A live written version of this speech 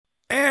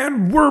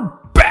And we're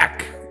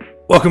back.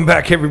 Welcome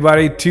back,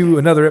 everybody, to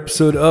another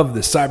episode of the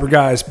Cyber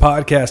Guys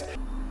podcast.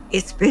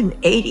 It's been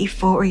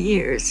 84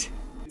 years.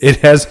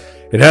 It has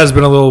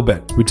been a little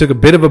bit. We took a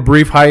bit of a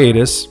brief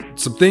hiatus.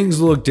 Some things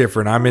look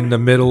different. I'm in the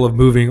middle of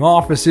moving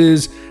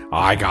offices.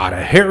 I got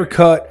a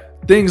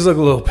haircut. Things look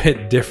a little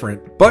bit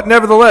different. But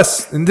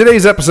nevertheless, in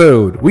today's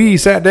episode, we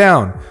sat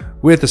down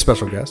with a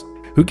special guest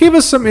who gave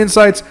us some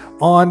insights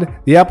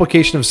on the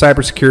application of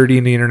cybersecurity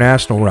in the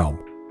international realm.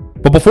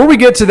 But before we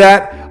get to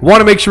that, I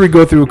want to make sure we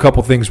go through a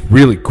couple things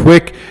really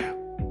quick.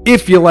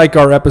 If you like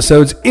our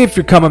episodes, if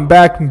you're coming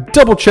back,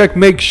 double check,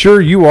 make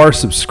sure you are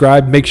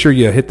subscribed. Make sure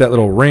you hit that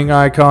little ring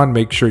icon.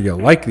 Make sure you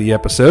like the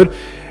episode.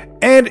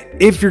 And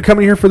if you're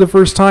coming here for the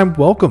first time,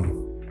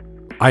 welcome.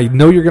 I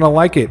know you're going to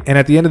like it. And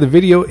at the end of the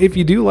video, if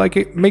you do like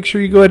it, make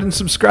sure you go ahead and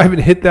subscribe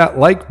and hit that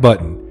like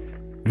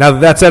button. Now that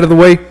that's out of the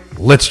way,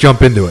 let's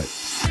jump into it.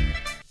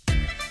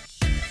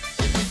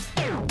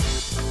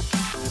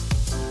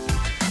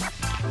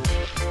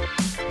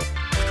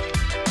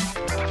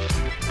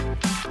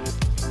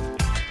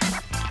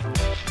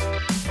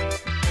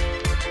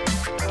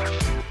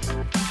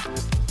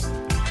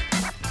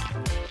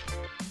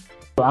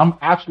 I'm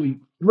absolutely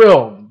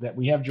thrilled that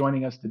we have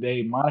joining us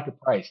today Monica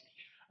Price.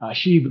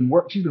 She's been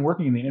working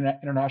in the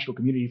international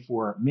community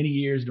for many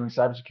years doing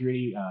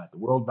cybersecurity at the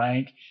World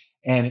Bank,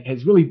 and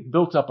has really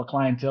built up a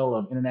clientele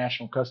of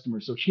international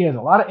customers. So she has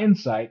a lot of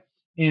insight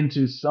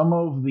into some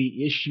of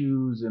the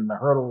issues and the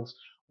hurdles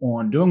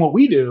on doing what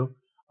we do,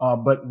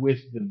 but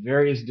with the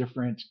various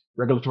different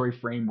regulatory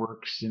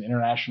frameworks and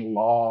international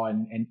law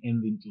and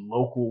the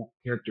local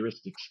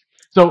characteristics.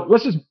 So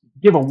let's just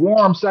give a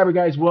warm Cyber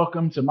Guys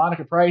welcome to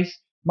Monica Price.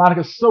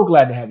 Monica, so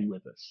glad to have you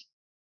with us.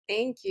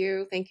 Thank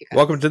you. Thank you, guys.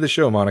 Welcome to the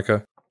show,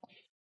 Monica.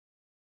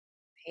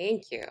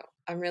 Thank you.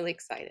 I'm really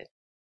excited.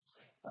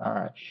 All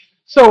right.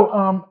 So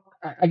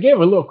I gave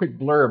a little quick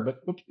blurb,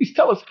 but please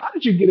tell us, how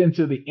did you get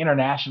into the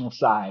international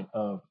side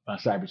of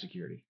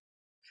cybersecurity?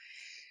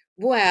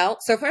 Well,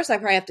 so first I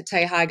probably have to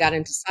tell you how I got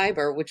into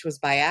cyber, which was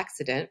by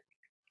accident.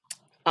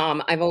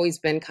 I've always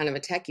been kind of a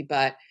techie,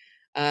 but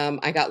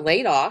I got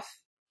laid off.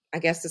 I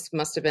guess this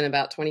must have been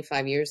about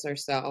 25 years or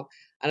so,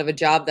 out of a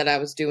job that I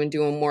was doing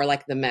more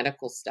like the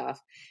medical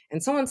stuff.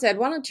 And someone said,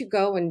 why don't you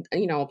go and,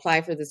 apply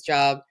for this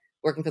job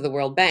working for the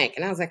World Bank?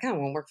 And I was like, I don't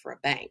want to work for a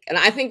bank. And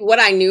I think what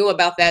I knew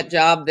about that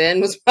job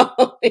then was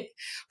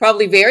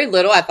probably very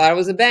little. I thought it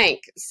was a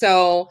bank.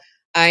 So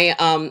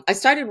I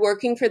started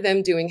working for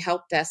them doing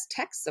help desk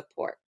tech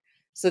support.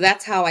 So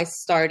that's how I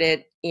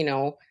started,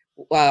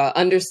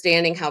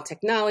 understanding how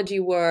technology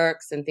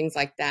works and things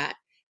like that.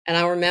 And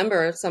I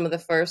remember some of the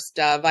first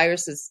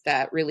viruses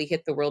that really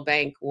hit the World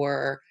Bank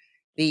were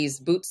these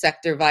boot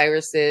sector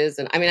viruses.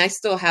 And I mean, I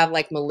still have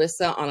like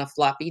Melissa on a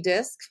floppy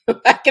disk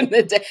back in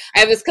the day. I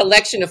have this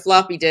collection of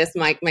floppy disks.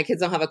 My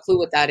kids don't have a clue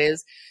what that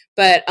is.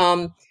 But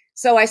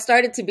so I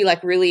started to be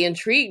like really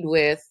intrigued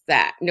with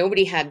that.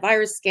 Nobody had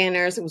virus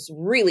scanners. It was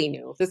really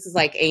new. This is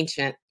like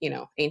ancient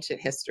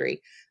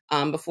history,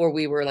 before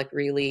we were like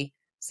really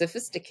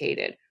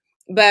sophisticated.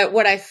 But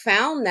what I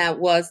found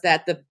was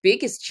that the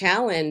biggest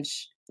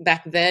challenge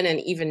back then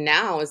and even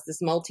now is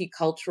this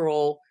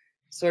multicultural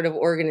sort of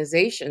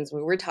organizations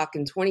where we're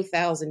talking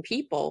 20,000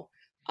 people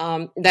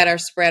that are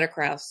spread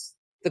across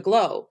the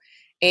globe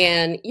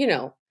and,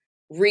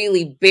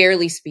 really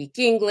barely speak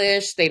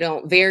English. They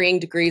don't varying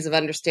degrees of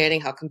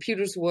understanding how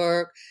computers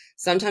work,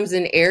 sometimes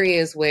in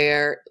areas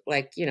where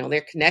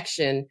their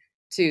connection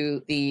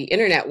to the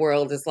internet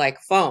world is like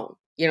phone,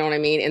 you know what I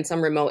mean, in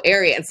some remote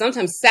area, and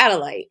sometimes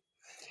satellite.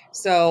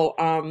 So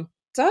I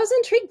was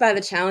intrigued by the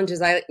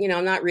challenges. I'm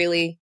not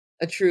really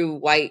a true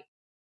white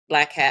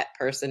black hat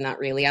person, not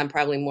really. I'm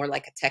probably more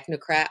like a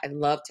technocrat. I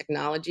love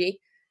technology.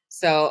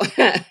 So,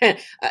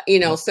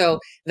 so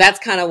that's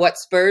kind of what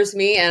spurs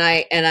me. And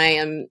I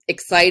am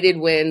excited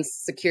when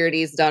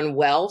security is done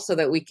well so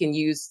that we can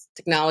use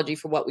technology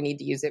for what we need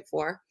to use it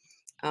for.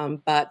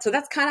 But so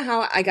that's kind of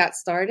how I got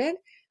started.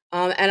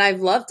 And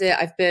I've loved it.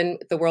 I've been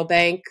at the World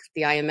Bank,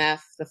 the IMF,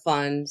 the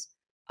funds.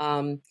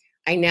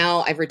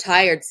 I've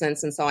retired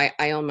since, and so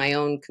I own my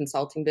own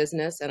consulting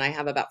business, and I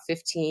have about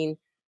 15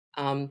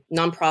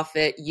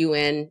 nonprofit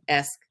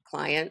UN-esque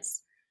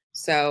clients.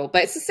 So,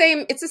 but it's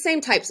the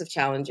same types of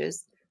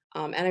challenges.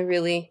 And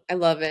I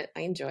love it.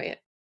 I enjoy it.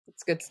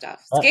 It's good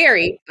stuff.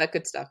 Scary, but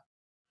good stuff.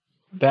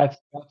 That's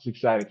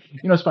exciting.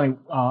 It's funny.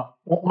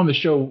 On the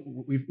show,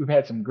 we've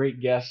had some great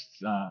guests.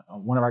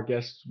 One of our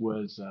guests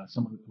was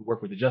someone who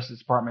worked with the Justice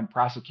Department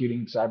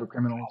prosecuting cyber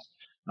criminals.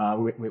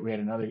 We had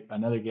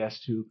another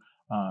guest who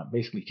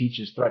basically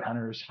teaches threat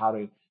hunters how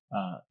to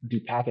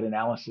do packet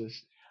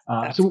analysis.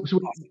 So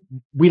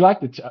we like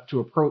to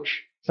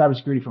approach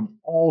cybersecurity from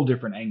all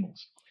different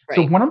angles. Right.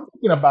 So when I'm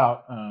thinking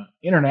about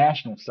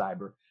international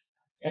cyber,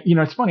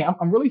 it's funny.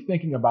 I'm really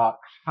thinking about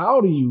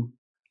how do you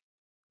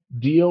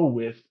deal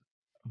with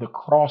the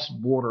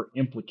cross-border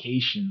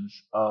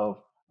implications of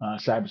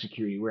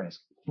cybersecurity awareness.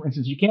 For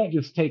instance, you can't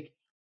just take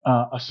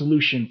a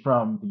solution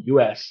from the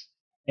U.S.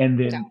 and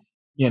then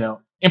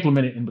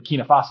implement it in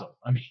Burkina Faso.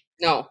 I mean,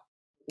 no,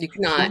 you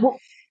cannot.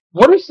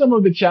 What are some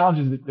of the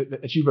challenges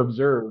that you've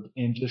observed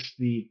in just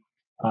the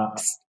uh,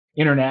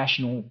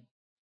 international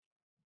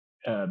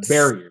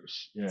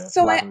barriers, for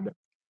So lack of a better?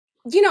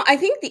 I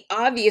think the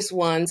obvious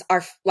ones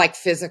are like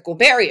physical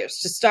barriers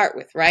to start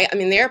with, right? I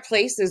mean, there are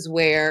places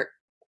where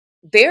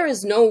there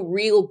is no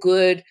real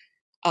good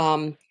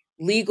um,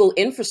 legal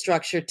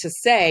infrastructure to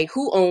say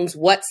who owns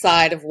what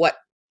side of what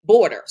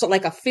border. So,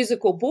 like a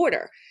physical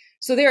border.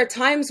 So, there are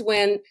times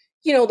when,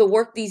 the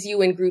work these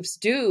UN groups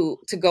do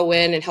to go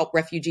in and help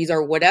refugees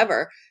or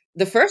whatever,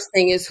 the first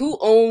thing is who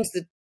owns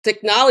the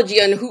technology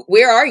and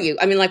where are you?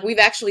 I mean, like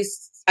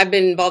I've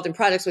been involved in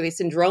projects where they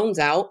send drones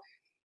out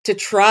to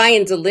try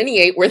and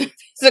delineate where the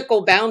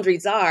physical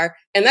boundaries are.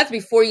 And that's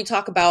before you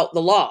talk about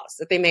the laws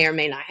that they may or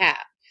may not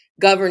have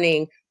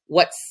governing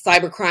what's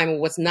cybercrime and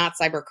what's not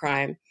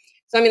cybercrime.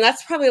 So, I mean,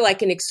 that's probably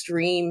like an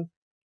extreme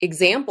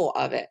example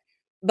of it.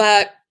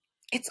 But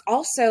it's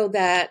also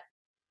that,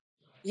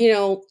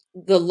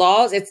 the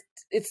laws, it's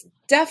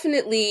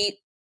definitely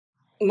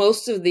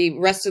most of the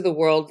rest of the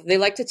world, they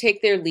like to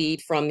take their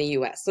lead from the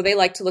US. So they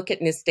like to look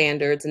at NIST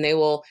standards and they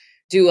will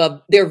do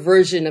their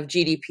version of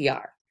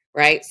GDPR,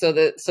 right? So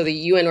the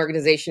UN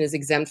organization is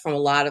exempt from a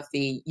lot of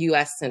the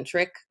US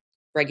centric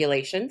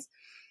regulations.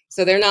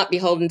 So they're not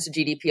beholden to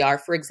GDPR,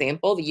 for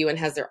example. The UN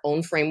has their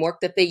own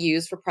framework that they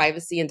use for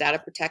privacy and data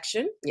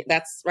protection.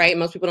 That's right.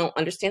 Most people don't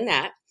understand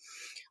that.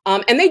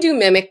 And they do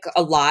mimic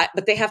a lot,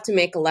 but they have to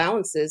make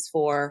allowances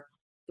for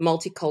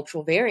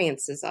multicultural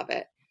variances of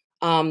it.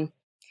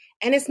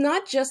 And it's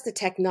not just the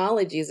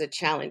technology is a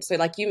challenge. So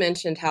like you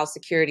mentioned how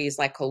security is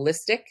like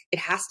holistic. It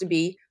has to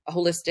be a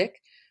holistic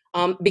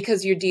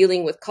because you're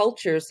dealing with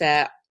cultures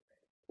that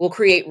will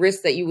create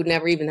risks that you would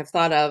never even have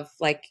thought of,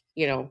 like,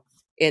 in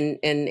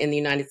the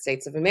United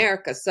States of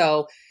America.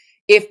 So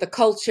if the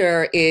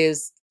culture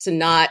is to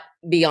not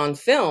be on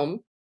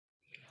film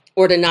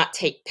or to not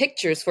take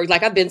pictures for,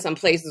 like, I've been some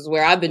places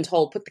where I've been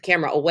told, put the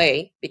camera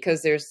away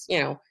because there's,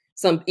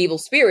 some evil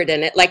spirit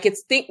in it. Like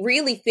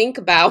really think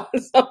about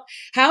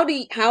how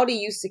do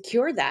you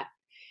secure that?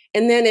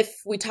 And then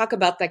if we talk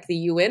about like the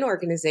UN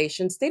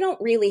organizations, they don't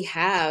really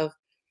have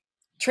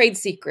trade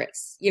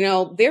secrets.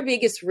 Their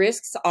biggest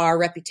risks are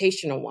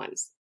reputational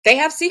ones. They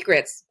have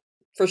secrets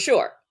for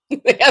sure.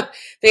 they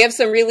have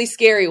some really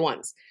scary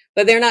ones,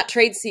 but they're not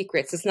trade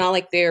secrets. It's not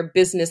like their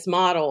business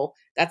model.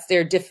 That's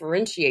their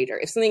differentiator.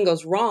 If something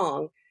goes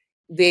wrong,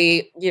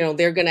 they're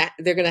going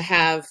to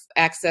have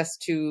access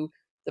to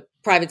the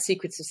private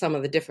secrets of some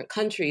of the different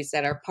countries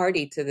that are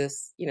party to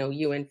this,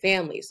 UN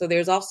family. So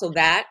there's also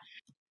that.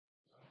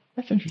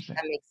 That's interesting.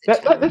 That makes it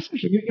That's challenging.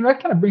 interesting.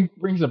 That kind of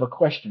brings up a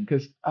question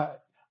because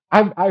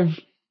I've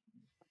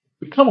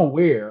become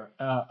aware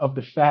of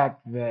the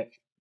fact that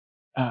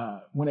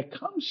when it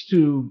comes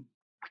to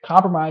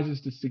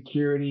compromises to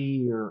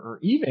security or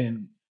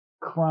even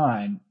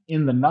crime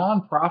in the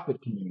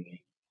nonprofit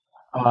community,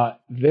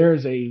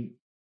 there's a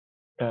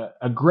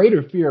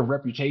greater fear of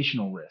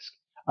reputational risk.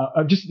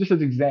 Just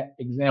as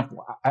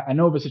example, I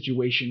know of a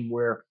situation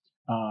where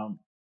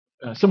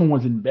someone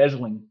was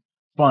embezzling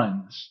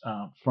funds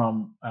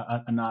from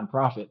a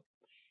nonprofit,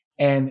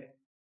 and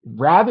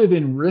rather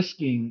than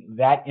risking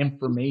that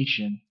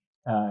information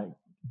uh,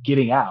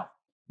 getting out,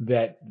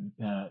 that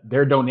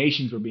their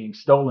donations were being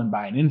stolen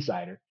by an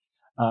insider,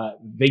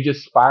 they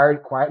just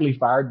quietly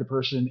fired the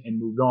person and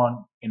moved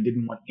on and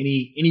didn't want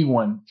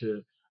anyone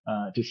to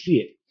see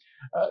it.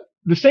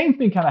 The same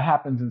thing kind of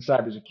happens in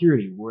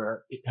cybersecurity,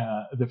 where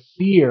the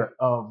fear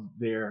of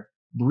their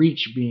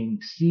breach being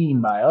seen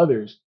by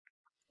others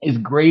is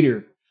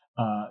greater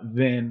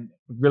than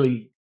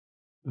really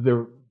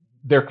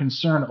their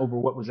concern over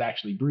what was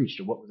actually breached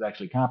or what was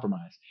actually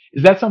compromised.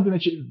 Is that something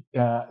that you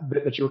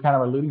were kind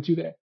of alluding to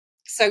there?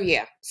 So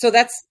yeah, so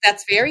that's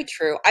very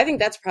true. I think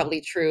that's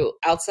probably true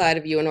outside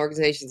of UN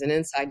organizations and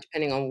inside,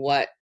 depending on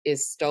what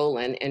is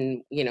stolen.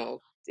 And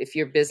if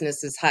your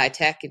business is high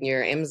tech and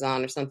you're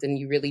Amazon or something,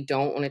 you really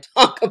don't want to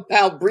talk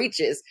about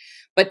breaches.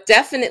 But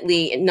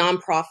definitely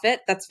nonprofit,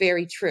 that's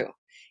very true.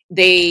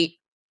 It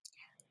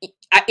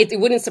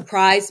wouldn't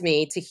surprise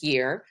me to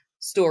hear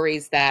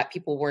stories that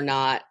people were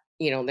not,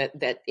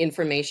 that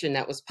information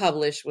that was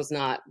published was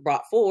not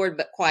brought forward,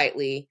 but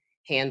quietly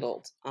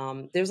handled.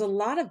 There's a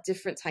lot of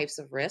different types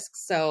of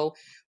risks. So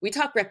we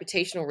talk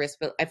reputational risk,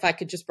 but if I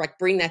could just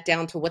bring that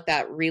down to what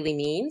that really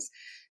means. Yeah,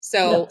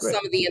 So great.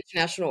 some of the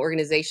international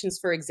organizations,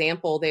 for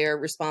example, they're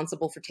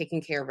responsible for taking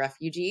care of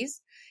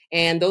refugees,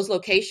 and those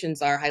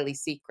locations are highly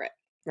secret,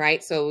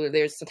 right? So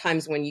there's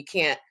sometimes when you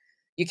can't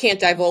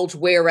divulge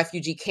where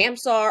refugee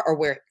camps are or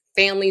where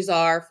families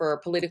are for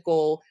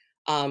political,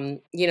 and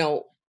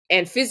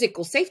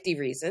physical safety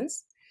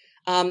reasons.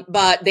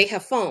 But they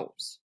have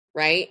phones,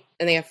 right?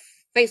 And they have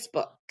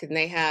Facebook and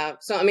they have,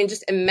 so, I mean,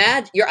 just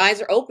imagine your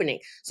eyes are opening.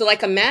 So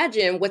like,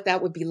 imagine what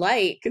that would be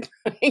like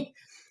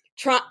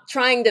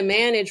trying to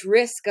manage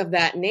risk of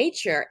that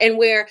nature, and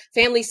where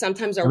families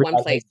sometimes are one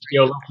I place.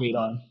 can geolocate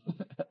on.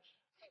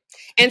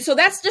 And so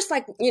that's just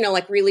like,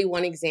 like really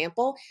one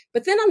example.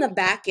 But then on the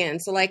back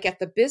end, so like at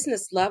the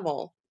business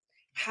level,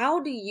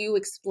 how do you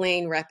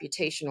explain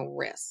reputational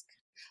risk?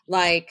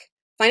 Like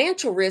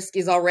financial risk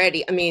is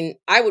already, I mean,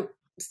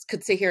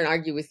 could sit here and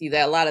argue with you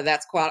that a lot of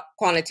that's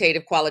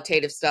quantitative,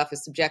 qualitative stuff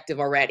is subjective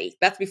already.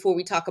 That's before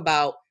we talk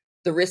about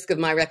the risk of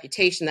my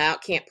reputation that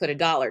I can't put a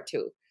dollar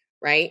to,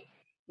 right?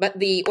 But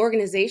the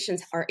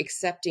organizations are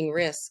accepting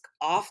risk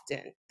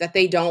often that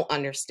they don't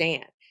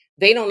understand.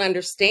 They don't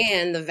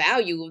understand the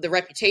value of the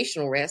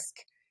reputational risk.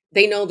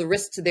 They know the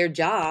risk to their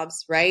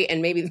jobs, right?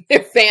 And maybe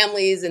their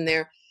families and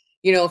their,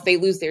 if they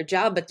lose their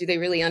job, but do they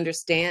really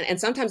understand? And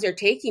sometimes they're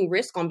taking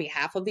risk on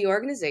behalf of the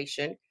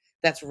organization.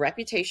 That's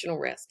reputational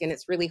risk. And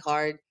it's really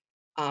hard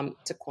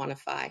to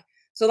quantify.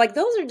 So like,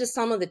 those are just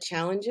some of the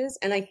challenges.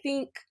 And I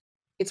think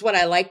it's what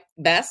I like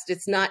best.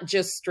 It's not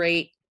just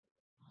straight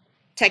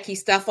techie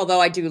stuff,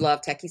 although I do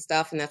love techie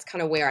stuff. And that's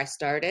kind of where I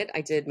started.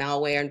 I did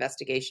malware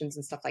investigations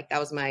and stuff like that.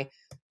 Was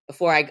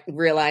before I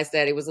realized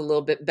that it was a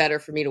little bit better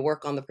for me to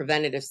work on the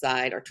preventative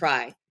side, or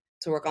try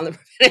to work on the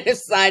preventative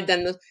side,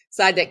 than the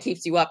side that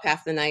keeps you up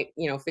half the night,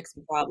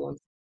 fixing problems.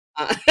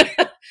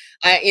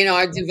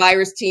 I do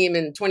virus team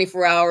in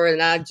 24 hours,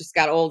 and I just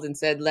got old and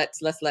said, let's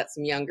let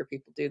some younger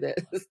people do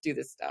this, do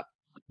this stuff.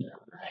 Yeah,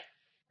 right.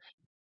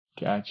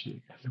 Gotcha.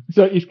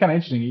 So it's kind of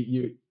interesting.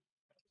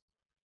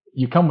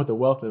 You come with a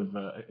wealth of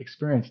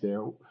experience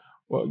there.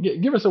 Well,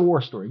 give us a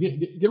war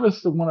story. Give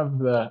us one of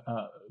the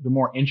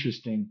more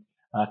interesting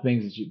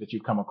things that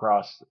you've come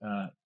across.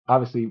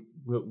 Obviously,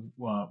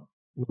 we'll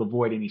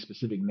avoid any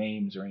specific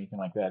names or anything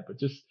like that, but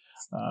just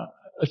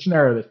a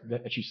scenario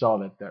that you saw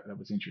that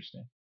was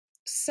interesting.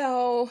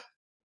 So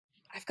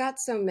I've got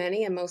so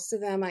many, and most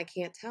of them I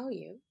can't tell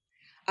you.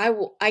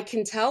 I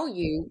can tell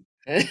you.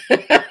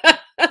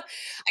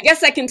 I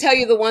guess I can tell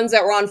you the ones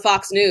that were on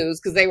Fox News,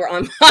 because they were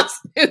on Fox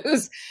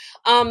News.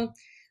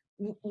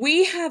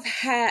 We have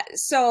had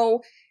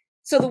so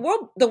the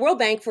World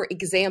Bank, for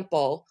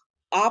example,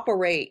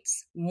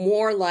 operates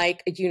more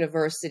like a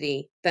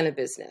university than a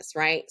business,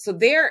 right? So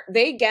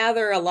they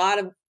gather a lot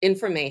of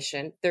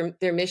information.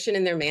 Their mission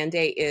and their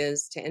mandate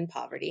is to end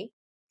poverty.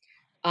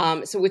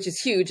 So which is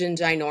huge and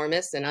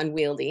ginormous and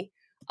unwieldy,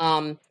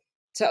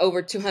 to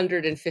over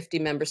 250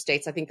 member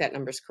states. I think that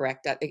number is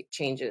correct. It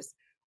changes.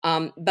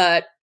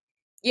 But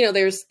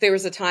there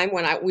was a time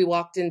when we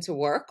walked into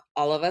work,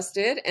 all of us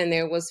did, and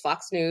there was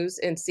Fox News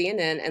and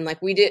CNN, and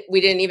like we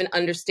didn't even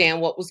understand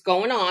what was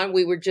going on.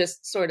 We were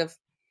just sort of,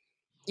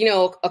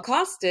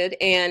 accosted,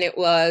 and it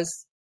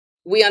was,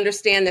 we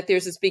understand that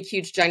there's this big,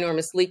 huge,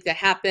 ginormous leak that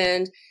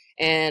happened,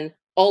 and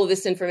all of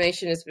this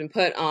information has been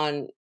put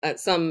on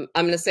I'm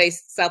going to say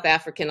South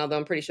African, although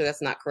I'm pretty sure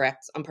that's not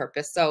correct on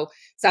purpose. So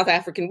South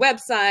African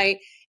website,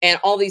 and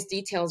all these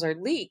details are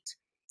leaked.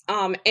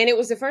 And it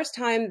was the first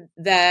time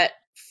that,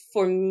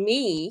 for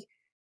me,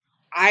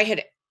 I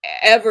had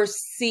ever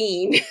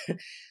seen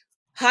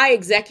high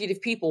executive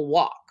people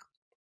walk.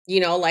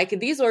 Like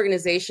these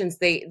organizations,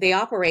 they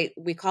operate,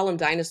 we call them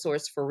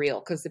dinosaurs for real,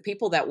 because the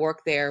people that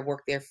work there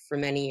for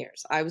many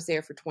years. I was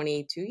there for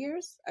 22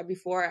 years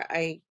before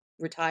I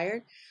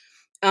retired.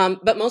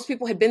 But most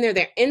people had been there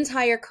their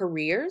entire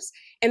careers,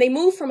 and they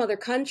moved from other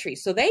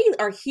countries. So they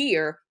are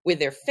here with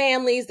their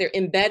families. They're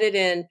embedded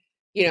in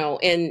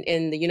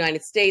the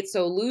United States.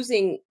 So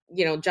losing,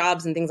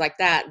 jobs and things like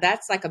that,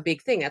 that's like a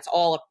big thing. That's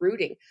all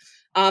uprooting.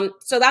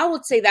 So I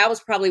would say that was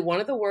probably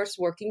one of the worst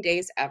working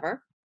days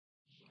ever.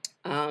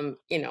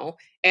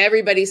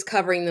 Everybody's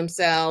covering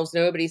themselves.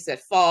 Nobody's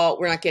at fault.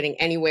 We're not getting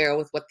anywhere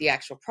with what the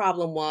actual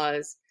problem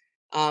was.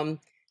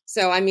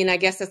 So, I mean, I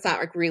guess that's not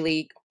like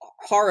really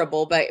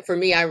horrible, but for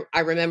me, I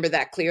remember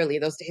that clearly.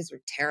 Those days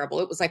were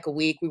terrible. It was like a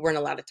week. We weren't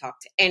allowed to talk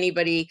to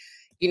anybody.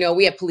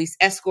 We had police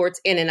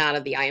escorts in and out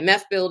of the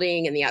IMF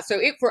building,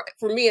 so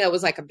for me, that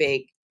was like a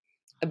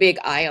big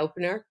eye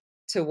opener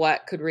to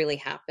what could really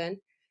happen.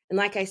 And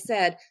like I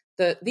said,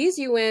 these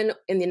UN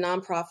and the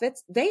nonprofits,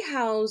 they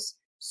house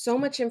so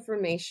much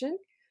information.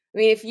 I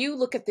mean, if you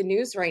look at the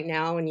news right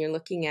now and you're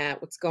looking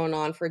at what's going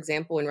on, for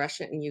example, in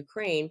Russia and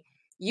Ukraine,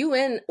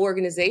 UN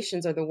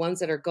organizations are the ones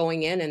that are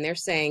going in and they're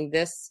saying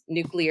this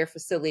nuclear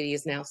facility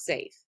is now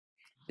safe.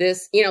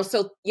 There's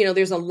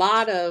a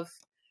lot of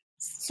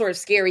sort of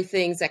scary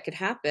things that could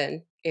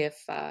happen if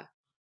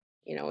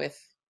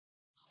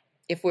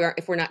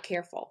we're not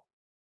careful.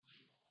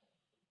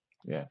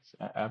 Yes,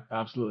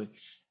 absolutely.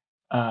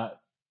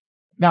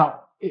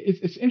 Now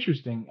it's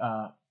interesting.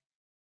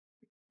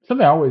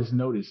 Something I always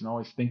notice and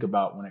always think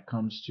about when it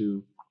comes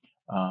to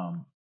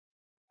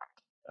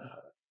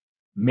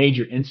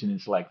major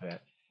incidents like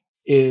that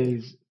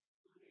is,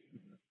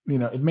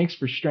 it makes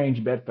for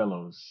strange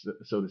bedfellows,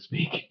 so to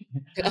speak.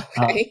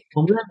 Okay.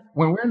 When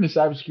we're in the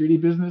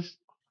cybersecurity business,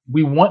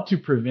 we want to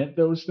prevent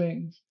those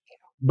things,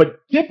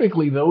 but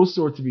typically those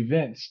sorts of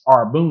events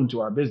are a boon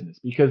to our business,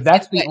 because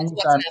that's the only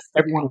time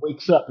everyone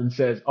wakes up and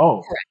says,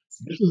 "Oh, correct.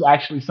 This is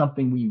actually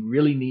something we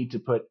really need to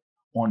put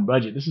on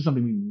budget. This is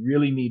something we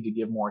really need to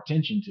give more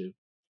attention to.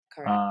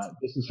 Correct.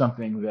 This is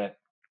something that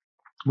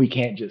we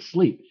can't just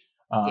sleep."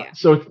 Yeah.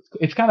 So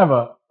it's kind of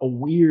a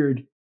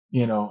weird,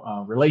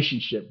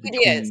 relationship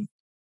between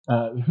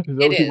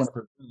those who want to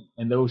prevent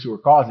and those who are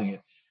causing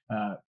it.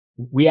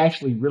 We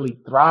actually really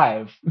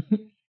thrive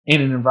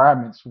in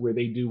environments where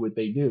they do what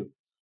they do.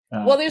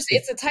 Well,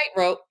 it's a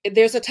tightrope.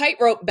 There's a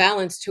tightrope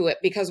balance to it,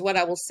 because what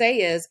I will say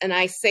is, and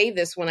I say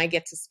this when I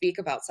get to speak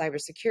about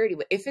cybersecurity,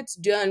 if it's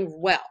done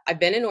well, I've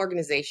been in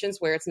organizations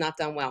where it's not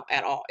done well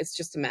at all. It's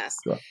just a mess.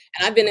 Sure.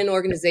 And I've been in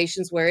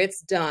organizations where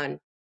it's done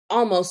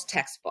almost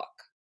textbook.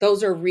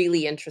 Those are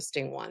really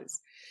interesting ones.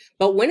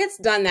 But when it's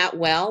done that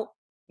well,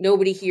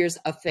 nobody hears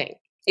a thing.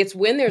 It's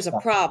when there's a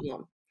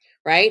problem,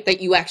 right,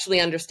 that you actually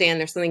understand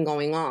there's something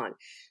going on.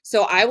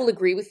 So I will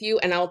agree with you.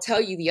 And I'll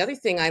tell you the other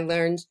thing I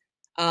learned.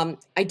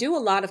 I do a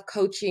lot of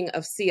coaching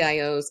of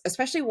CIOs,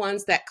 especially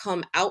ones that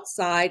come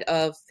outside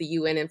of the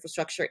UN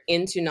infrastructure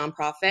into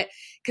nonprofit,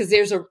 because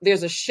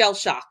there's a shell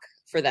shock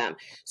for them.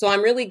 So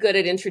I'm really good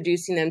at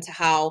introducing them to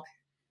how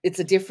it's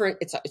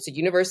a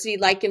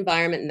university-like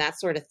environment and that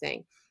sort of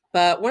thing.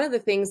 But one of the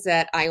things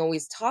that I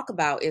always talk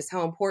about is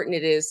how important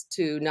it is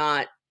to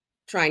not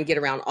try and get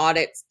around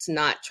audits, to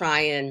not try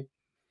and,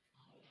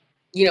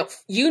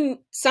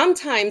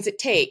 sometimes it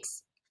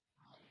takes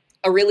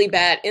a really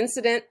bad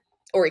incident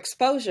or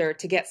exposure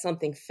to get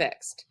something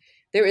fixed.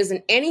 There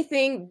isn't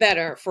anything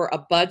better for a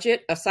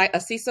budget, a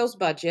CISO's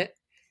budget,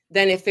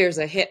 than if there's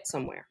a hit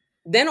somewhere.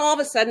 Then all of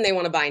a sudden they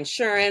want to buy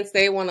insurance,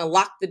 they want to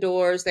lock the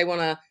doors, they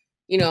want to,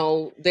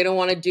 they don't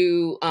want to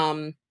do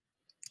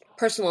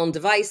personal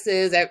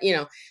devices,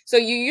 So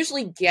you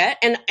usually get,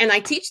 and I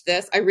teach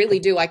this, I really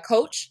do, I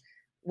coach,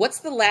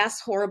 what's the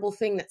last horrible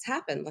thing that's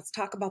happened? Let's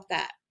talk about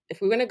that.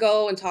 If we're going to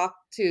go and talk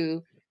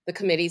to the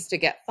committees to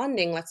get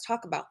funding, let's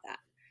talk about that.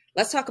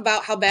 Let's talk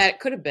about how bad it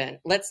could have been.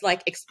 Let's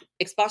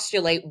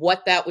expostulate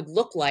what that would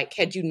look like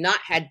had you not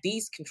had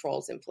these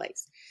controls in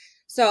place.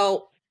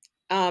 So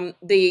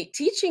the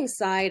teaching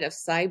side of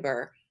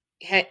cyber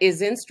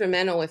is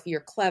instrumental if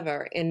you're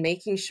clever in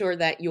making sure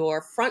that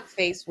your front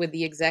face with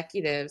the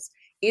executives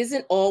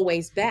isn't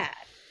always bad.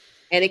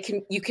 And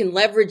you can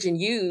leverage and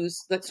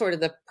use that sort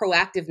of the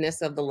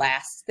proactiveness of the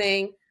last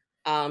thing.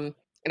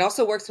 It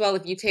also works well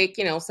if you take,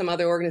 some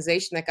other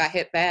organization that got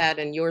hit bad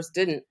and yours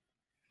didn't.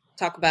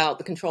 Talk about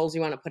the controls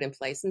you want to put in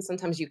place, and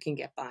sometimes you can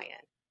get buy-in.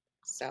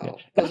 So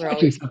that's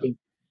actually something.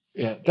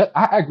 Yeah,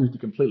 I agree with you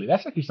completely.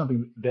 That's actually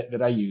something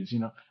that I use.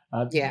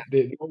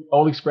 The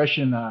old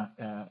expression,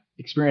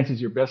 "Experience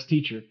is your best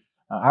teacher."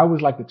 I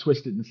always like to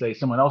twist it and say,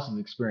 "Someone else's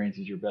experience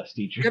is your best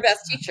teacher." Your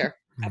best teacher,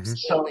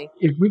 absolutely. So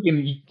if we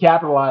can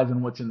capitalize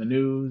on what's in the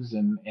news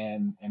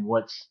and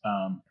what's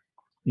an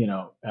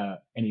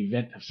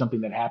event of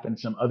something that happened,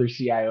 some other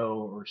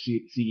CIO or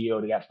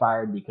CEO that got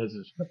fired because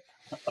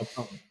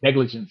of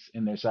negligence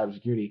in their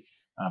cybersecurity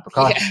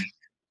precautions,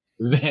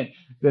 then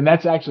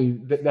that's actually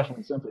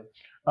definitely something.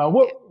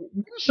 What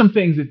are some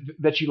things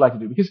that you like to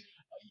do? Because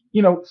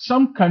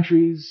some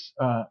countries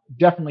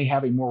definitely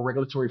have a more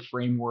regulatory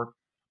framework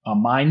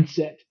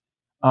mindset,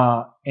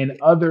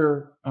 and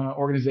other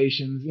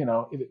organizations,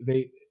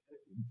 they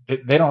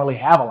don't really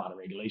have a lot of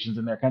regulations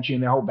in their country,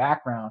 and their whole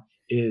background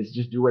is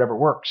just do whatever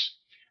works.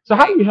 So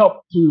how do you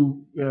help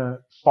to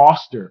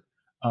foster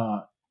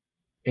a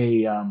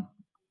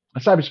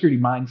cybersecurity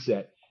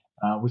mindset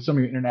with some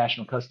of your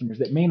international customers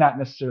that may not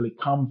necessarily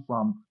come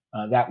from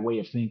that way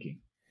of thinking?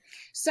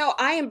 So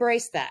I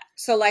embrace that.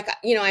 So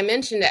I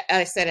mentioned,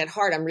 I said at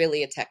heart, I'm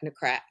really a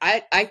technocrat.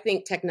 I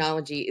think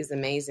technology is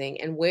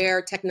amazing, and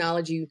where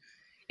technology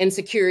and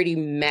security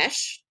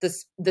mesh,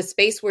 the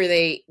space where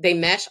they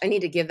mesh, I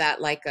need to give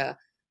that like a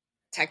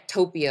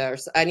Techtopia, or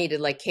I need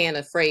to can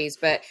a phrase,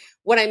 but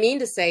what I mean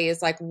to say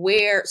is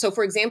so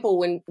for example,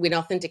 when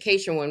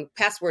authentication, when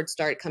passwords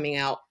started coming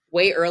out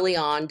way early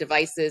on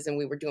devices, and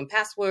we were doing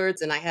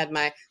passwords, and I had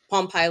my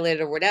Palm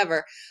Pilot or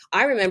whatever,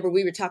 I remember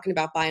we were talking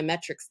about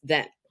biometrics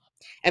then,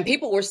 and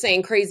people were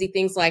saying crazy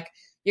things like,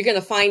 you're going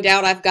to find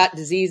out I've got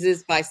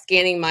diseases by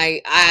scanning my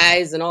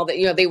eyes and all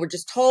that. They were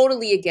just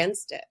totally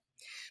against it.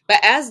 But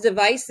as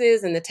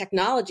devices and the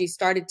technology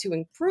started to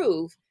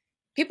improve,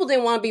 people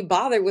didn't want to be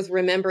bothered with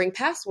remembering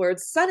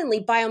passwords.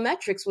 Suddenly,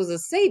 biometrics was a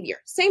savior.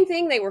 Same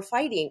thing they were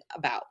fighting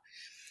about.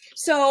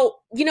 So,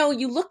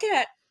 you look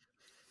at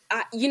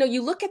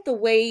the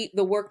way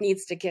the work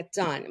needs to get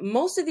done.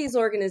 Most of these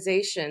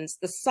organizations,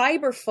 the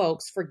cyber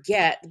folks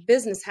forget the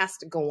business has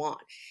to go on.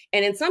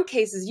 And in some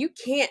cases, you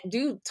can't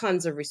do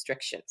tons of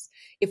restrictions.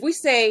 If we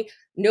say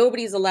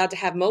nobody's allowed to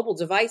have mobile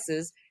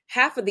devices,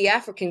 half of the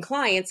African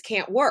clients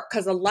can't work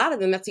because a lot of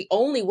them, that's the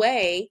only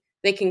way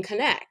they can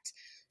connect.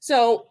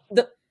 So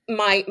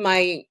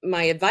my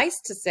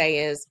advice to say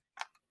is,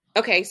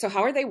 okay, so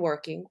how are they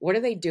working? What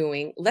are they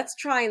doing? Let's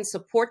try and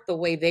support the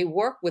way they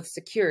work with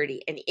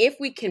security. And if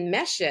we can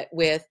mesh it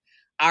with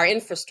our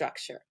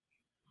infrastructure,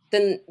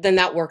 then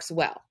that works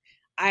well.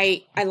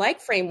 I like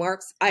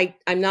frameworks.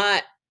 I'm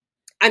not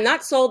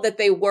sold that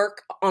they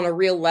work on a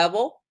real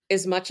level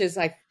as much as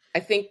I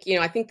think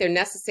they're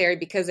necessary,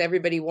 because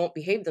everybody won't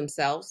behave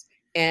themselves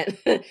and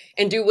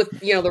do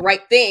the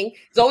right thing.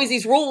 There's always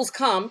these rules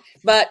come,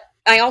 but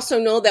I also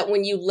know that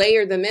when you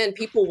layer them in,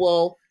 people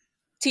will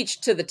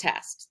teach to the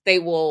test. They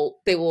will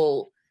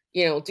do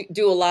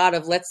a lot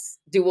of, let's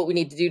do what we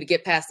need to do to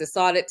get past this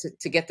audit,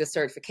 to get this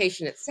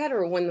certification, et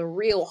cetera, when the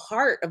real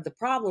heart of the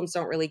problems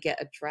don't really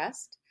get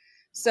addressed.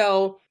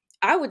 So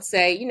I would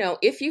say,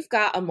 if you've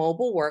got a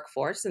mobile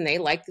workforce and they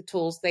like the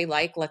tools they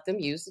like, let them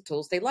use the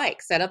tools they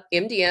like. Set up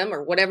MDM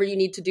or whatever you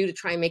need to do to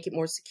try and make it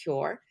more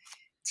secure.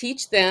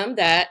 Teach them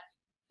that,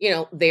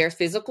 their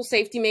physical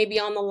safety may be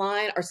on the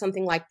line or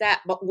something like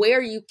that, but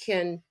where you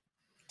can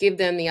give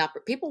them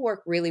people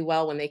work really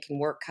well when they can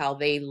work how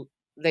they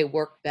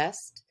work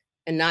best,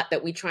 and not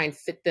that we try and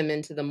fit them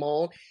into the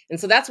mold. And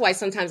so that's why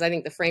sometimes I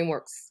think the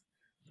frameworks,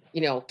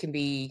 can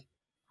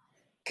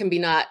be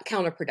not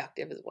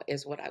counterproductive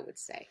is what I would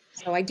say.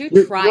 So I do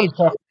You're try. really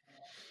talking,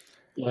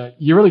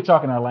 you're really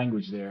talking our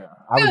language there.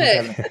 I was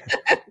just having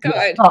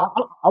Good.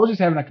 I was just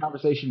having a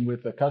conversation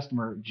with a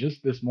customer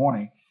just this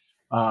morning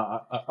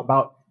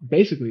about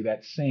basically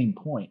that same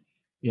point.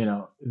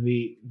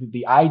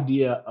 The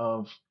idea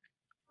of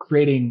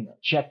creating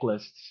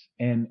checklists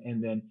and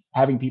then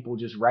having people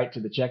just write to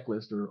the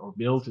checklist or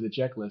build to the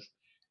checklist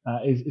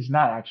is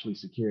not actually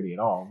security at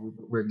all.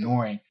 We're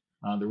ignoring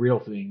the real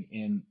thing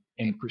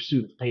in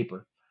pursuit of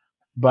paper.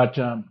 But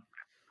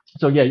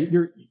so yeah,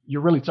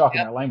 you're really talking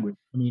Yep. our language.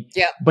 I mean,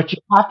 Yep. but you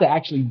have to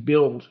actually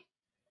build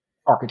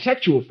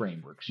architectural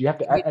frameworks. You have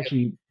to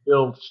actually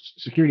build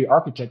security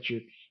architecture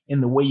in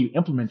the way you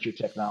implement your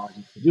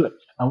technology to do it.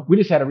 We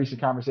just had a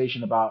recent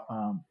conversation about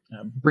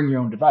bring your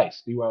own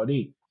device,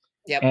 BYOD.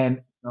 Yep.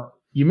 And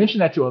you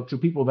mentioned that to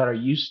people that are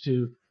used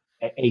to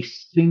a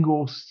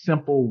single,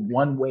 simple,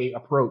 one-way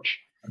approach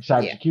of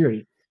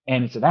cybersecurity,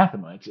 and it's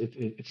anathema.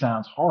 It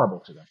sounds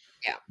horrible to them.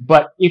 Yeah.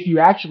 But if you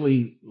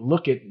actually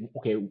look at,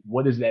 okay,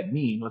 what does that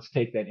mean? Let's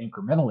take that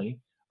incrementally.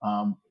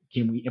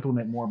 Can we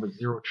implement more of a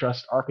zero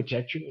trust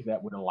architecture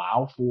that would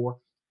allow for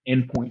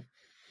endpoint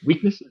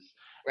weaknesses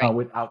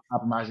without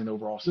compromising the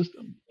overall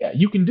system? Yeah,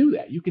 you can do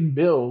that. You can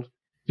build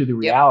to the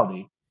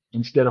reality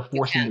instead of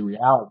forcing the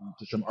reality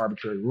to some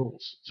arbitrary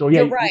rules. So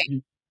yeah, you're right.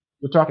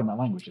 You're talking my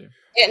language there.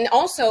 And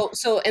also,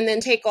 and then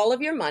take all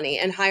of your money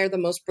and hire the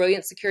most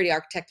brilliant security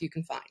architect you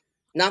can find.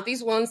 Not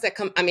these ones that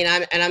come. I mean,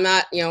 I'm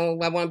not. I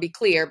want to be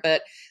clear,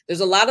 but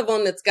there's a lot of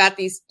them that's got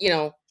these.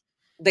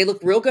 They look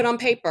real good on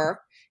paper.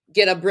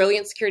 Get a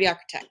brilliant security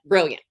architect.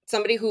 Brilliant.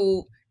 Somebody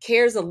who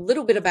cares a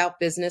little bit about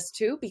business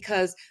too,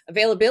 because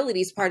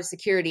availability is part of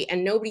security,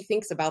 and nobody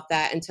thinks about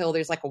that until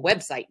there's like a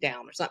website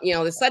down or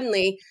something.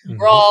 Suddenly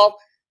we're all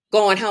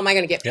going, "How am I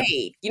going to get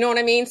paid?" You know what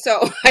I mean?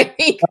 So I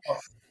think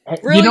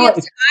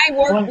brilliant. I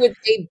work with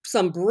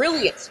some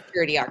brilliant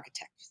security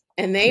architects,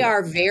 and they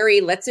are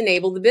let's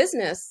enable the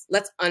business.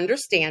 Let's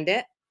understand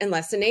it and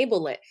let's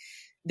enable it.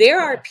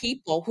 There are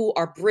people who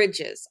are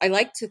bridges. I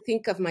like to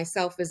think of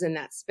myself as in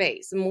that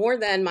space more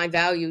than my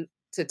value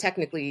to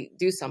technically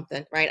do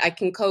something, right? I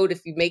can code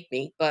if you make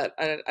me, but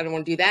I don't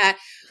want to do that.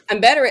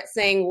 I'm better at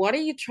saying, what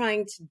are you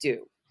trying to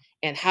do?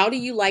 And how do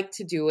you like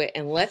to do it?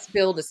 And let's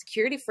build a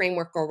security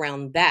framework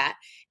around that.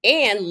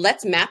 And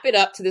let's map it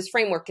up to this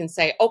framework and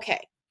say,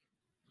 okay,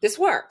 this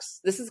works.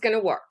 This is going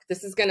to work.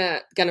 This is going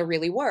to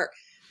really work.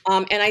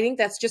 And I think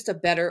that's just a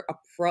better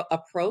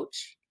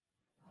approach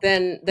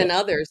than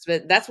others.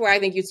 But that's where I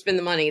think you'd spend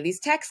the money. These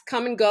techs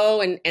come and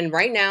go. And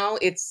right now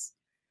it's,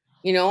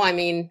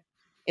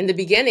 in the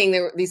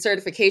beginning, these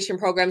certification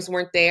programs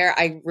weren't there.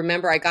 I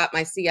remember I got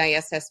my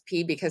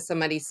CISSP because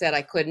somebody said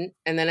I couldn't.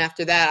 And then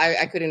after that,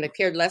 I couldn't have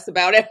cared less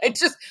about it. I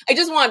just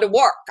wanted to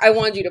work. I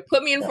wanted you to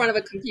put me in front of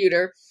a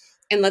computer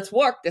and let's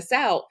work this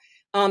out.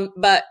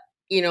 But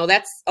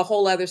that's a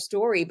whole other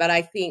story. But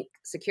I think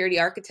security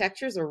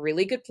architecture is a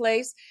really good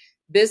place.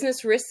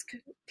 Business risk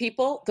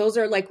people,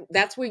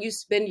 that's where you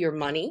spend your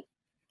money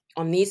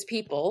on these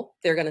people.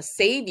 They're going to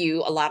save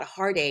you a lot of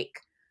heartache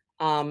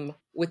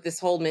with this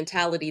whole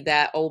mentality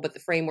that, but the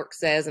framework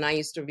says, and I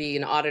used to be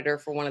an auditor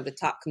for one of the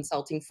top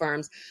consulting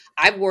firms.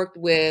 I've worked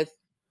with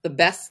the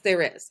best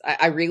there is.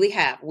 I really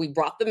have. We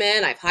brought them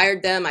in. I've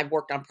hired them. I've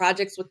worked on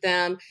projects with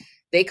them.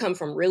 They come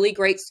from really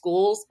great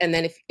schools. And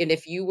then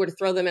if you were to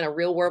throw them in a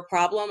real world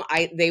problem,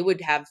 they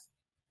would have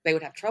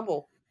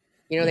trouble.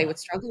 They would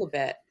struggle a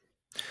bit.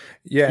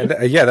 Yeah,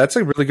 that's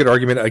a really good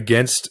argument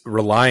against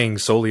relying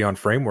solely on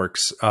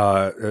frameworks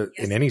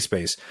in any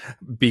space,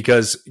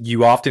 because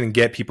you often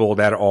get people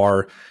that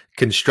are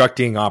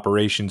constructing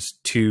operations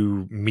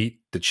to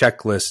meet the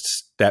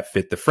checklists that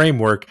fit the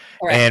framework,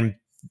 and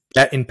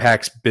that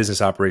impacts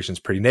business operations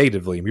pretty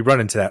negatively. And we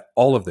run into that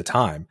all of the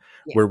time,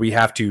 where we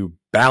have to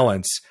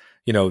balance,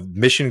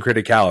 mission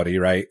criticality,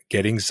 right?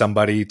 Getting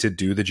somebody to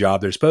do the job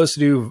they're supposed to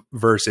do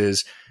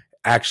versus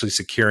actually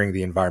securing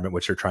the environment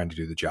which they're trying to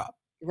do the job.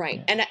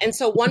 Right. And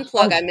so one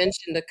plug, I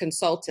mentioned the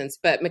consultants,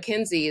 but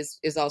McKinsey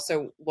is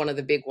also one of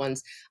the big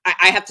ones.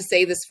 I have to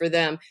say this for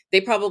them. They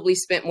probably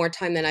spent more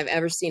time than I've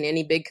ever seen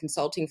any big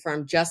consulting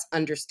firm just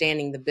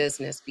understanding the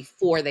business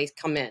before they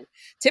come in.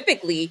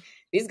 Typically,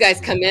 these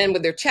guys come in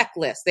with their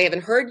checklist. They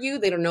haven't heard you.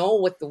 They don't know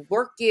what the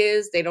work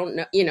is. They don't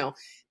know,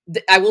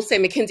 I will say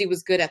McKinsey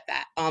was good at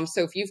that.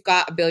 So if you've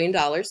got $1 billion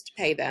to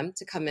pay them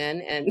to come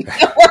in and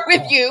work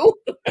with you,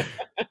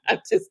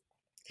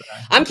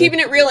 I'm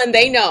keeping it real, and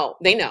they know.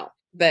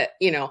 But,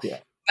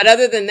 but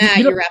other than that,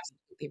 you're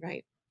absolutely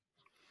right.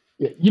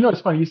 Yeah.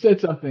 It's funny. You said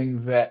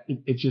something that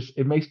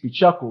it makes me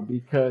chuckle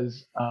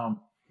because,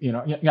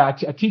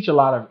 I teach a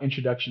lot of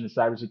introduction to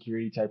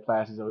cybersecurity type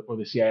classes or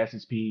the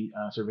CISSP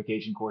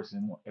certification course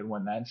and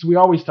whatnot. And so we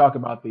always talk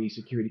about the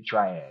security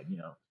triad,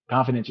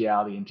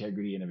 confidentiality,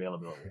 integrity, and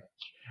availability.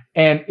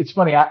 And it's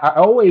funny, I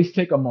always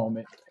take a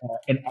moment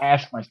and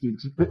ask my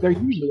students, they're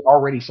usually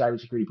already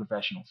cybersecurity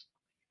professionals.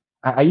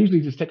 I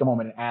usually just take a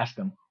moment and ask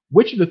them,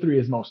 which of the three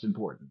is most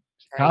important?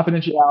 Right.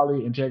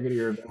 Confidentiality, integrity,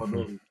 or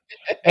availability?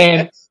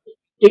 And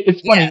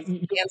it's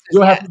funny. Yes,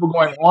 You'll have yes. people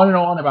going on and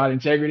on about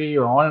integrity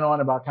or on and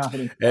on about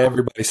confidentiality.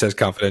 Everybody says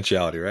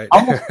confidentiality, right?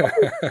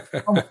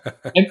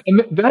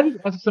 And then I just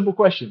ask a simple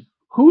question.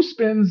 Who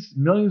spends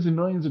millions and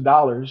millions of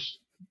dollars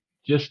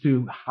just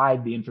to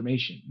hide the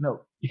information?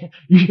 No,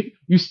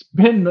 you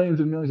spend millions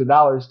and millions of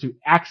dollars to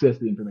access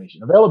the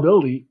information.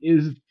 Availability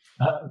is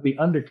the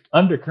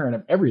undercurrent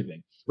of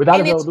everything.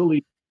 Without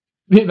availability,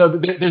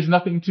 there's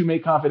nothing to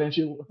make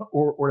confidential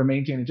or to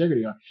maintain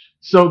integrity on.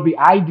 So the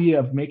idea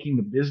of making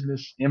the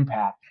business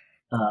impact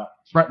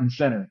front and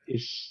center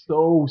is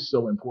so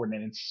important,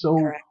 and it's so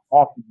Correct.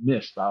 often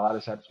missed by a lot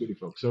of cybersecurity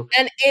folks. So,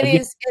 and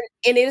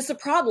it is a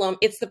problem.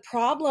 It's the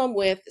problem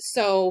with,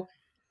 so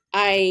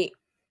I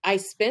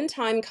spend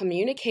time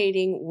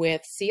communicating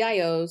with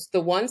CIOs.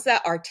 The ones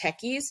that are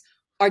techies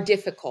are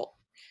difficult.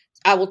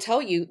 I will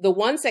tell you, the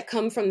ones that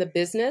come from the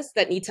business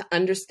that need to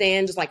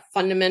understand just like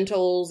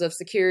fundamentals of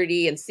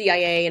security and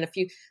CIA and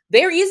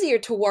they're easier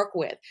to work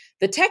with.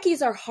 The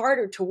techies are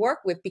harder to work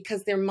with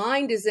because their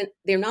mind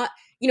they're not,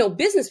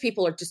 business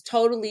people are just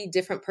totally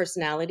different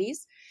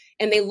personalities,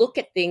 and they look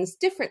at things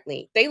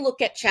differently. They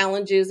look at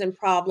challenges and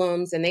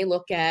problems, and they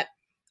look at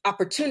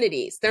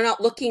opportunities. They're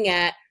not looking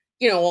at,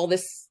 all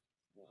this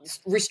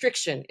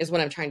restriction is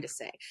what I'm trying to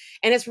say.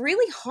 And it's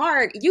really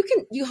hard.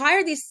 You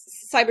hire these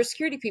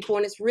cybersecurity people,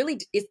 and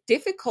it's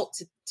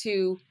difficult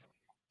to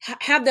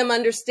have them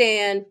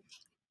understand,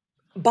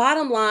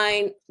 bottom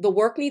line, the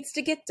work needs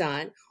to get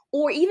done,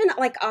 or even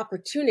like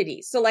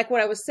opportunities. So like what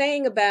I was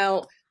saying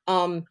about,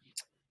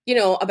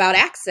 about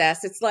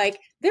access, it's like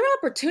there are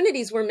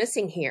opportunities we're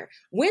missing here.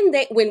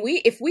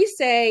 If we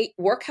say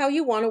work how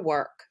you want to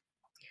work,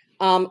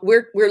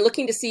 we're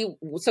looking to see,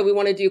 so we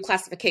want to do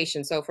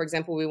classification. So for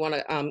example, we want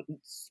to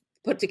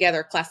put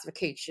together a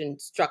classification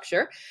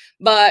structure,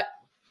 but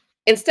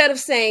instead of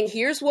saying,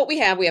 here's what we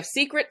have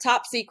secret,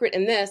 top secret,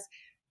 and this,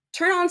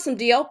 turn on some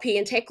DLP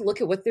and take a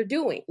look at what they're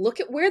doing. Look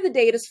at where the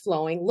data is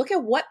flowing. Look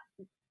at what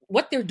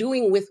they're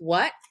doing with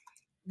what,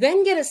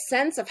 then get a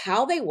sense of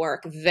how they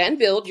work, then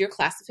build your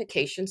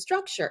classification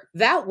structure.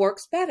 That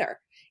works better.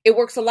 It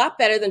works a lot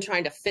better than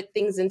trying to fit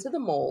things into the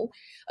mold.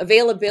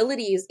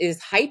 Availability is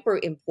hyper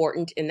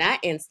important in that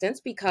instance,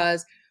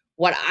 because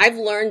what I've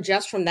learned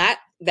just from that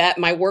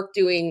my work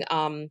doing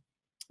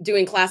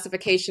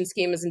classification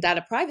schemas and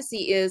data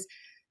privacy is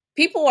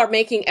people are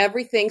making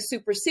everything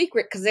super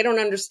secret because they don't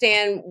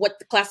understand what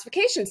the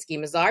classification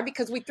schemas are,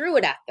 because we threw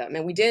it at them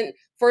and we didn't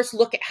first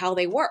look at how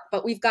they work.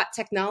 But we've got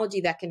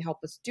technology that can help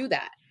us do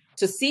that,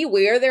 to see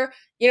where they're,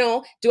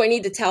 do I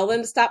need to tell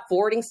them to stop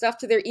forwarding stuff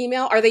to their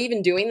email? Are they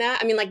even doing that?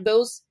 I mean, like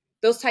those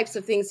types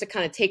of things to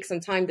kind of take some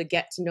time to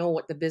get to know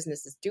what the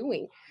business is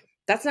doing.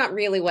 That's not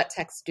really what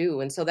techs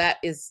do. And so that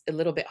is a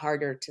little bit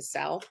harder to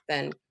sell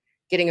than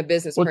getting a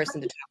business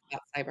person to talk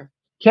about cyber.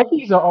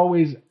 Techies are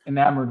always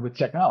enamored with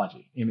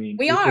technology. I mean,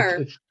 we are.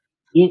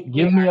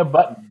 Give me a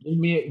button.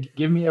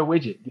 Give me a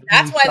widget.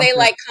 That's why they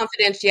like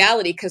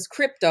confidentiality, because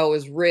crypto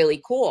is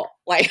really cool.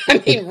 Like,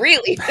 I mean,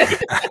 really.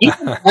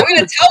 I'm going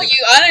to tell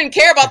you, I didn't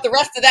care about the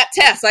rest of that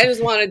test. I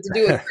just wanted to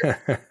do it.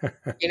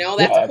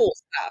 That's cool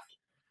stuff.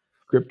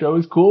 Crypto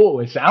is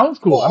cool. It sounds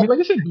cool. I mean, like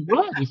I said,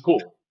 what is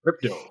cool?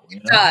 Crypto.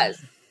 It does.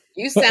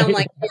 You sound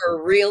like you're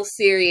a real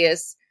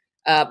serious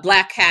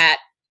black hat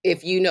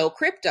if you know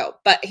crypto.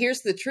 But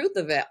here's the truth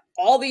of it.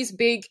 All these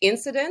big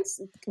incidents,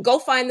 go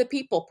find the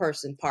people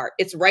person part.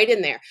 It's right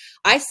in there.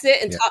 I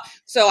sit and talk.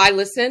 So I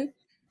listen.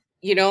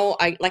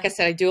 Like I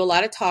said, I do a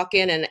lot of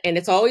talking, and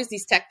it's always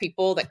these tech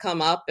people that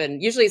come up,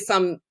 and usually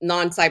some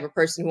non-cyber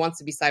person who wants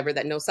to be cyber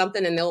that knows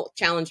something, and they'll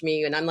challenge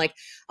me. And I'm like,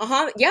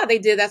 yeah, they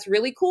did. That's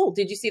really cool.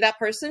 Did you see that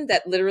person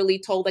that literally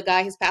told the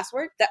guy his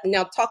password?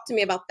 Now talk to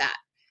me about that.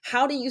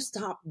 How do you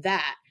stop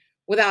that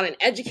without an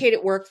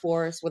educated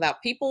workforce,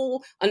 without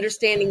people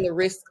understanding the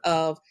risk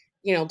of,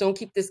 don't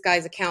keep this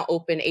guy's account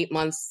open 8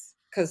 months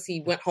because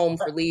he went home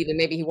for leave and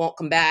maybe he won't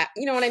come back.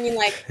 You know what I mean?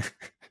 Like,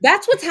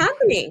 that's what's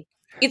happening.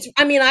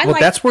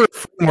 That's where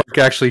framework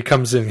actually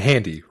comes in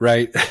handy,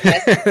 right?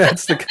 Yes.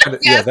 That's the kind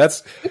of,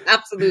 that's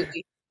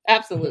absolutely.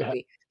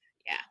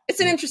 Yeah. It's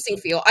an interesting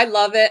field. I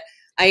love it.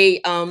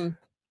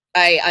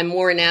 I'm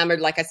more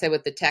enamored, like I said,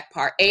 with the tech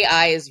part.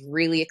 AI is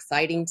really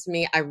exciting to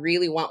me. I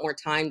really want more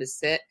time to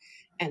sit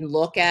and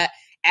look at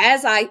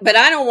but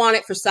I don't want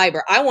it for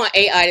cyber. I want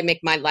AI to make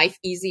my life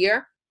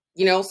easier,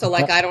 so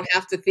like I don't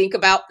have to think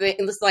about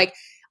things. Like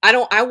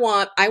I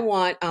want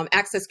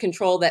access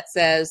control that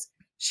says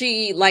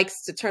she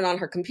likes to turn on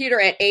her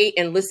computer at 8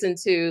 and listen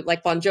to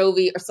like Bon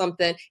Jovi or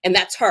something, and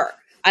that's her.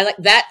 I like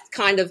that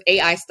kind of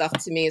AI stuff.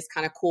 To me, is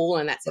kind of cool,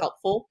 and that's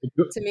helpful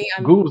to me.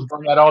 Google's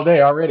done that all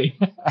day already.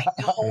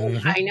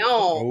 Mhm. I know,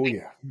 Oh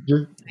yeah.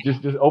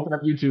 Just open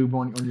up YouTube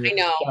on your I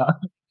know.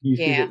 you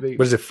see Yeah. that they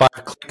What is it? 5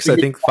 clicks? I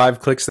think 5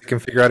 clicks that can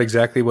figure out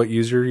exactly what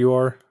user you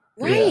are.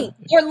 yeah Right.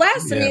 Or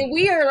less. I Yeah. mean,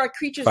 we are like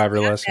creatures of 5 or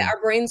habit. less. Yeah.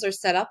 Our brains are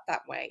set up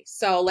that way.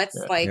 So yeah.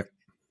 Yep.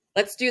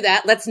 let's do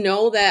that. Let's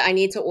know that I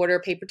need to order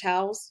paper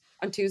towels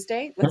on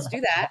Tuesday. Let's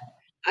do that.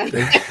 And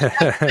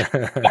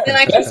then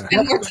I can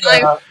spend more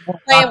time More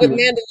playing with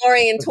popular.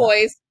 Mandalorian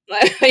toys,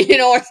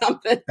 or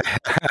something.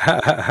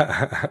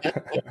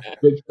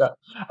 Good stuff.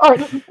 All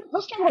right,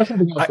 let's talk about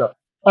something else though,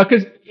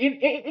 because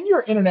in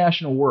your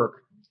international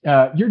work,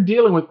 you're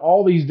dealing with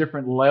all these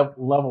different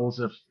levels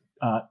of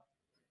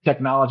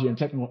technology and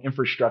technical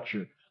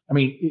infrastructure. I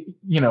mean,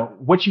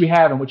 what you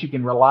have and what you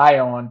can rely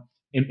on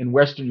in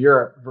Western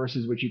Europe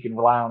versus what you can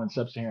rely on in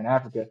Sub-Saharan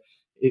Africa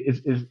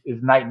is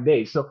night and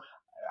day. So,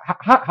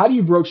 how do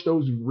you broach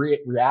those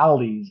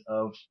realities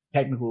of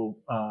technical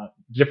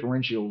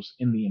differentials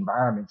in the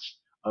environments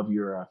of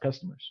your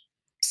customers?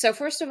 So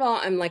first of all,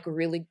 I'm like a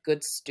really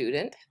good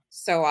student.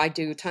 So I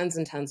do tons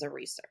and tons of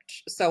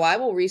research. So I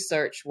will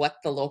research what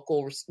the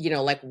local,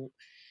 like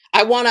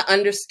I want to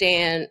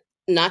understand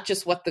not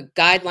just what the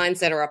guidelines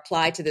that are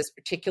applied to this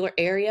particular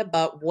area,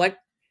 but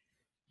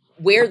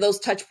where those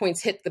touch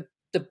points hit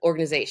the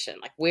organization,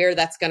 like where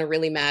that's going to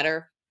really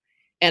matter.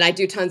 And I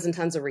do tons and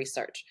tons of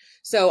research.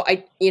 So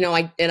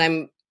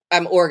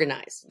I'm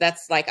organized.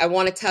 That's like, I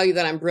want to tell you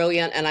that I'm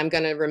brilliant and I'm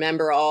going to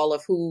remember all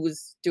of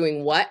who's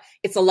doing what.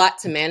 It's a lot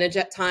to manage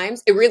at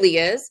times. It really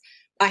is.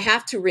 I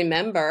have to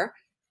remember,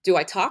 do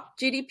I talk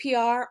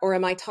GDPR or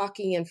am I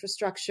talking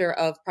infrastructure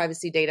of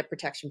privacy data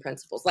protection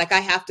principles? Like I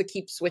have to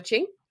keep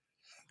switching.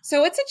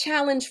 So it's a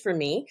challenge for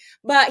me.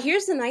 But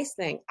here's the nice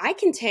thing. I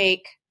can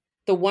take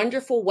the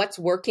wonderful what's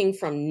working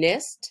from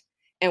NIST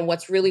and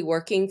what's really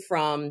working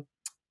from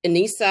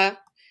ENISA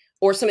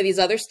or some of these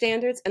other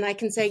standards. And I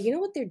can say, you know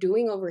what they're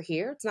doing over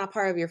here? It's not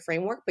part of your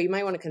framework, but you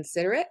might want to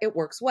consider it. It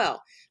works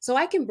well. So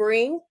I can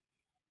bring,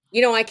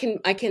 I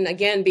can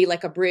again be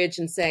like a bridge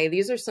and say,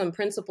 these are some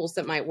principles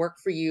that might work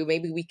for you.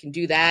 Maybe we can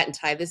do that and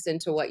tie this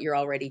into what you're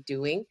already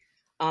doing.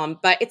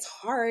 But it's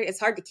hard. It's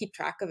hard to keep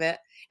track of it.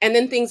 And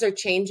then things are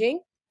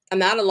changing. I'm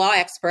not a law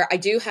expert. I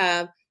do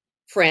have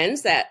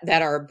friends that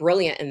are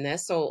brilliant in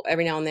this. So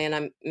every now and then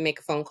I make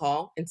a phone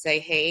call and say,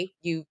 hey,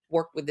 you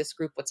work with this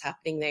group, what's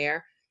happening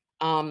there?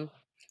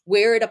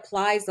 Where it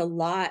applies a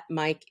lot,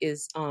 Mike,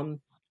 is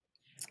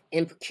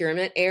in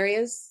procurement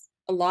areas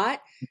a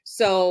lot.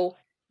 So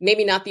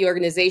maybe not the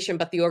organization,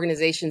 but the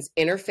organization's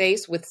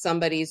interface with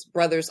somebody's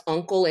brother's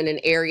uncle in an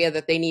area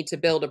that they need to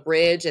build a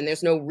bridge. And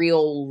there's no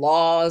real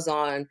laws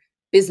on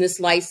business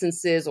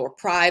licenses or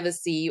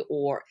privacy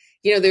or,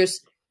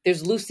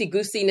 there's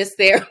loosey-goosiness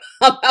there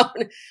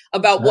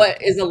about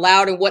what is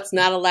allowed and what's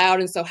not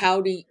allowed. And so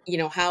how do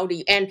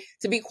you, and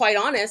to be quite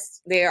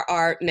honest, there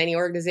are many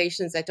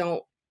organizations that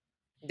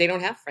they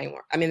don't have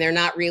framework. I mean, they're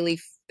not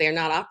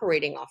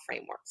operating off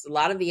frameworks. A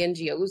lot of the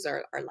NGOs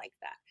are like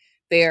that.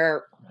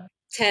 They're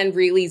 10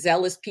 really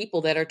zealous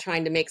people that are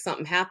trying to make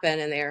something happen,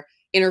 and they're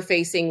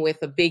interfacing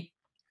with a big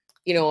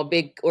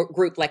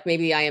group like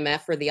maybe the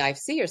IMF or the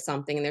IFC or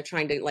something, and they're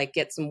trying to like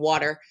get some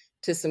water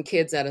to some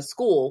kids at a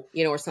school,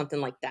 or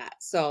something like that.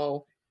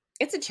 So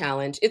it's a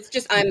challenge. It's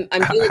just I'm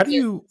How do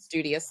you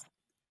studious.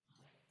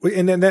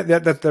 And then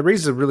that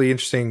raises a really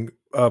interesting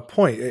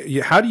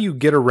point. How do you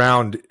get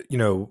around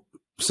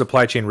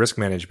supply chain risk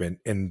management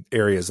in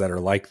areas that are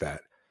like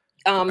that?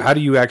 How do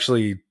you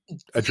actually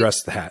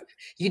address that?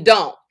 You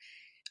don't.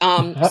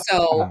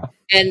 So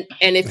and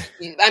if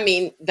I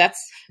mean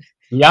that's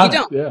yeah, you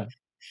don't. Yeah.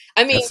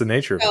 I mean, That's the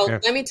nature of it. Yeah.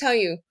 Let me tell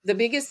you, the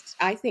biggest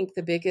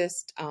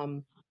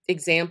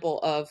example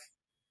of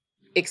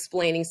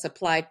explaining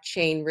supply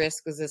chain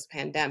risk was this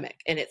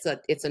pandemic. And it's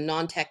a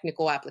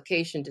non-technical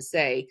application to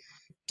say,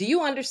 do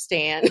you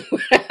understand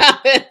what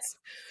happens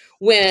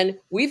when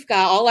we've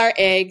got all our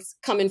eggs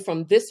coming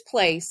from this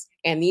place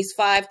and these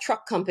 5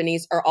 truck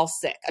companies are all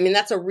sick? I mean,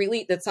 that's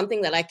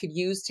something that I could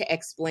use to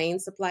explain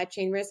supply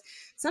chain risk.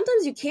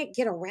 Sometimes you can't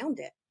get around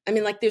it. I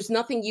mean, like there's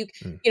nothing you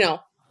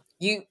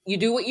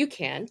do what you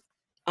can.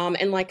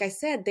 And like I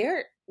said,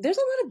 there's a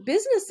lot of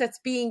business that's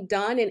being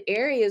done in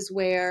areas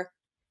where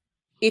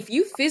if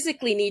you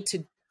physically need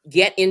to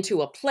get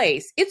into a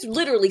place, it's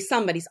literally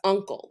somebody's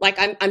uncle. Like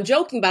I'm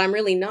joking, but I'm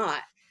really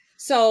not.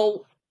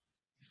 So,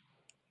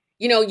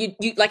 you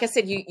like I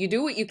said, you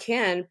do what you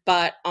can,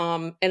 but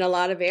in a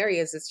lot of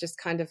areas, it's just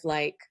kind of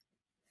like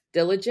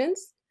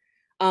diligence.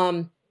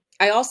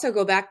 I also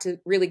go back to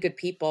really good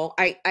people.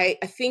 I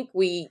think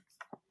we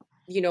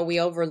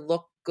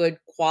overlook good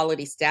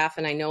quality staff,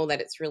 and I know that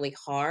it's really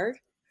hard.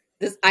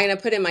 I'm going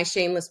to put in my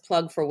shameless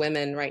plug for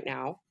women right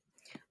now,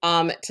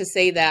 to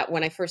say that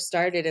when I first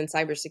started in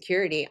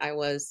cybersecurity, I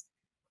was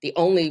the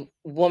only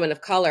woman of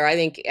color, I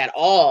think, at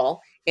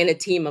all in a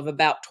team of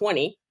about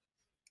 20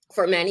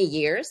 for many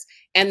years.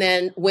 And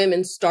then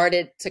women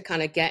started to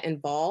kind of get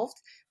involved.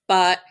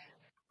 But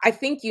I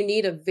think you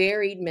need a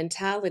varied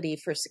mentality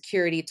for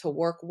security to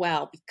work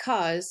well,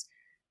 because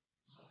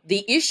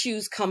the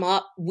issues come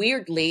up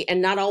weirdly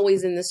and not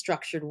always in the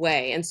structured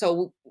way. And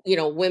so,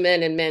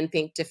 women and men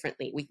think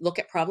differently. We look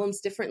at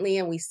problems differently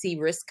and we see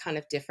risk kind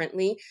of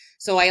differently.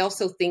 So I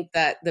also think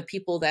that the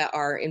people that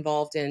are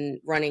involved in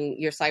running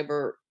your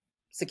cyber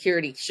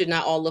security should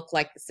not all look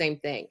like the same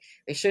thing.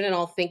 They shouldn't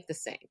all think the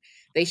same.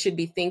 They should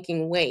be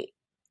thinking, wait,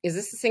 is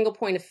this a single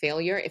point of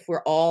failure? If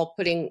we're all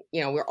putting,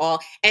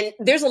 and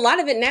there's a lot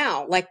of it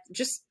now, like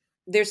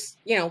there's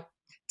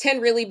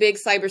 10 really big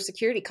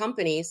cybersecurity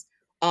companies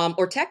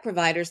or tech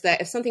providers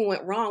that if something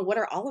went wrong, what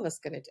are all of us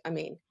going to do? I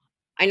mean,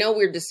 I know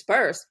we're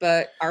dispersed,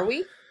 but are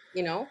we,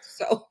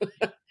 so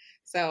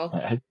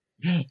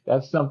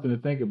that's something to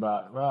think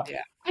about. Well,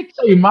 yeah. I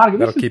tell you, Monica,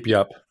 That'll keep you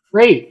up.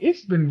 Great.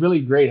 It's been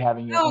really great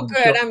having you. Oh,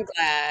 good. I'm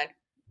glad.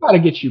 Got to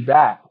get you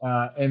back.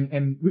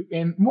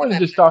 And more than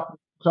just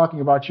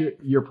talking about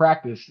your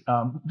practice,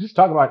 just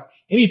talk about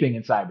anything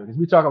in cyber, because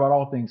we talk about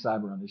all things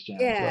cyber on this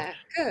channel. Yeah,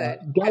 so,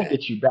 good. Got to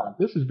get you back.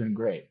 This has been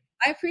great.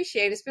 I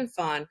appreciate it. It's been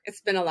fun.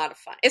 It's been a lot of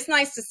fun. It's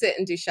nice to sit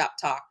and do shop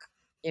talk.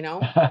 I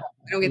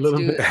don't get to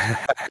do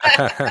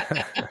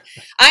that.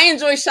 I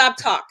enjoy shop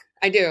talk.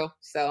 I do.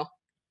 So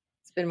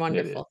it's been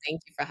wonderful.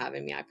 Thank you for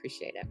having me. I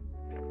appreciate it.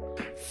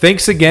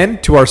 Thanks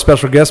again to our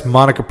special guest,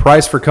 Monica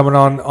Price, for coming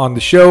on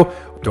the show.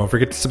 Don't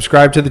forget to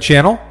subscribe to the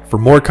channel for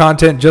more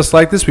content just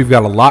like this. We've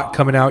got a lot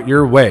coming out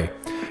your way.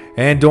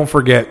 And don't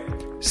forget,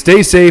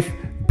 stay safe,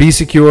 be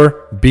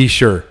secure, be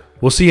sure.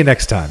 We'll see you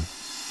next time.